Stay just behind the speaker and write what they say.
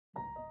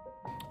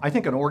I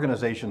think an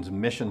organization's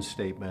mission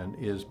statement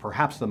is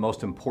perhaps the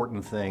most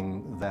important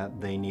thing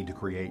that they need to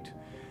create.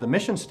 The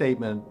mission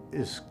statement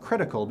is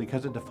critical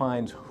because it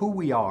defines who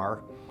we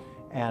are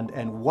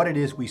and what it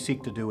is we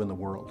seek to do in the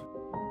world.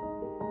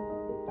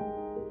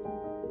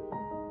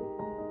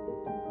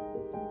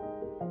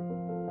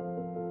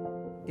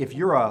 If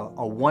you're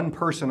a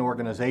one-person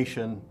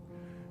organization,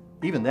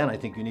 even then I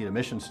think you need a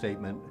mission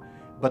statement.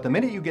 But the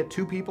minute you get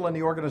two people in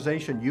the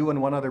organization, you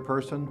and one other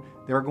person,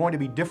 there are going to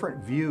be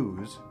different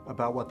views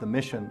about what the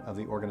mission of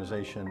the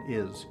organization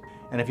is.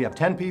 And if you have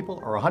 10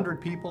 people or 100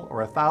 people or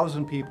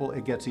 1,000 people,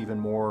 it gets even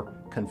more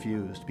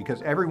confused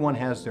because everyone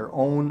has their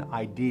own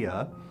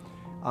idea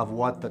of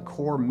what the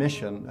core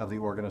mission of the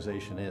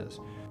organization is.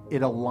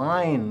 It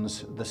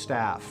aligns the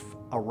staff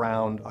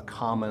around a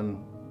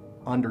common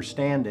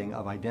understanding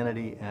of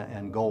identity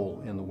and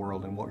goal in the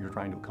world and what you're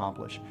trying to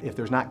accomplish. If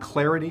there's not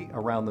clarity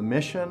around the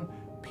mission,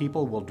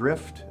 people will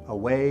drift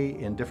away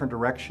in different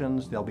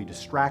directions, they'll be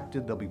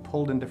distracted, they'll be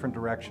pulled in different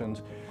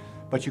directions.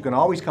 But you can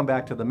always come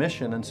back to the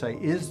mission and say,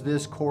 is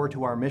this core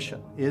to our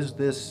mission? Is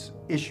this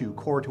issue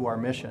core to our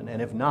mission?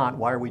 And if not,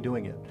 why are we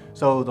doing it?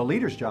 So the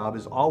leader's job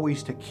is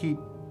always to keep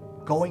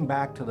going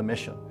back to the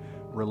mission,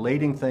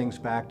 relating things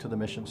back to the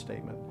mission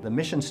statement. The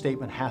mission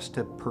statement has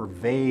to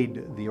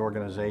pervade the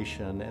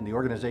organization, and the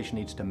organization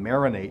needs to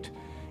marinate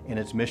in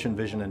its mission,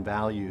 vision, and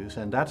values.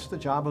 And that's the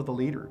job of the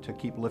leader, to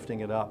keep lifting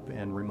it up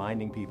and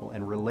reminding people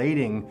and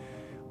relating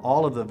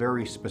all of the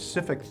very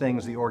specific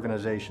things the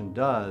organization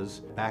does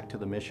back to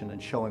the mission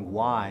and showing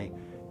why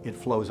it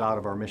flows out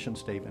of our mission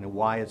statement and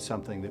why it's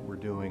something that we're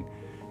doing.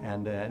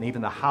 And even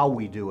the how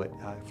we do it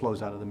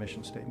flows out of the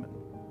mission statement.